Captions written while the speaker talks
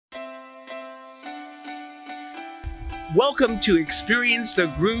Welcome to Experience the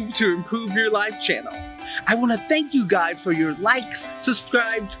Groove to Improve Your Life channel. I want to thank you guys for your likes,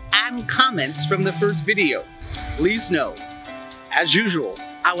 subscribes, and comments from the first video. Please know, as usual,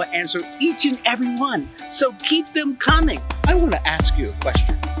 I will answer each and every one, so keep them coming. I want to ask you a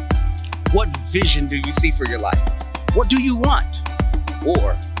question. What vision do you see for your life? What do you want?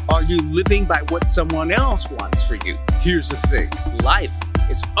 Or are you living by what someone else wants for you? Here's the thing, life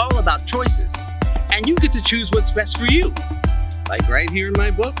is all about choices, and you get to choose what's best for you. Like right here in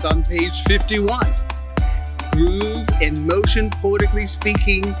my book on page 51. Groove in motion, poetically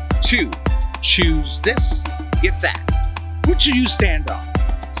speaking, 2. Choose this, get that. Which do you stand on?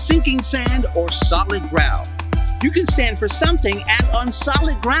 Sinking sand or solid ground? You can stand for something and on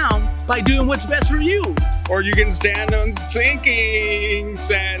solid ground by doing what's best for you. Or you can stand on sinking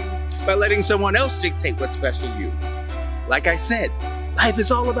sand by letting someone else dictate what's best for you. Like I said, life is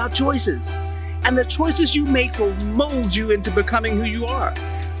all about choices. And the choices you make will mold you into becoming who you are.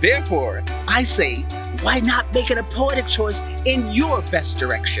 Therefore, I say, why not make it a poetic choice in your best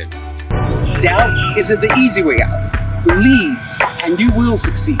direction? Doubt isn't the easy way out. Believe and you will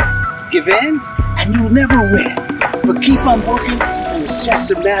succeed. Give in and you'll never win. But keep on working and it's just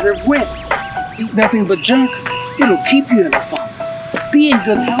a matter of when. Eat nothing but junk, it'll keep you in a funk. Be in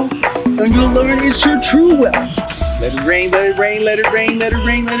good health and you'll learn it's your true wealth. Let it rain, let it rain, let it rain, let it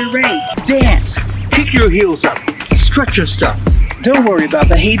rain, let it rain. Dance, kick your heels up, stretch your stuff. Don't worry about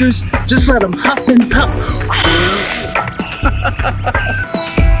the haters, just let them huff and puff.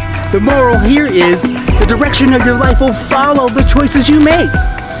 The moral here is, the direction of your life will follow the choices you make.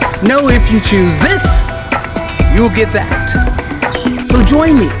 Know if you choose this, you'll get that. So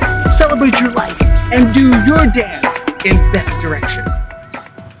join me, celebrate your life, and do your dance in best direction.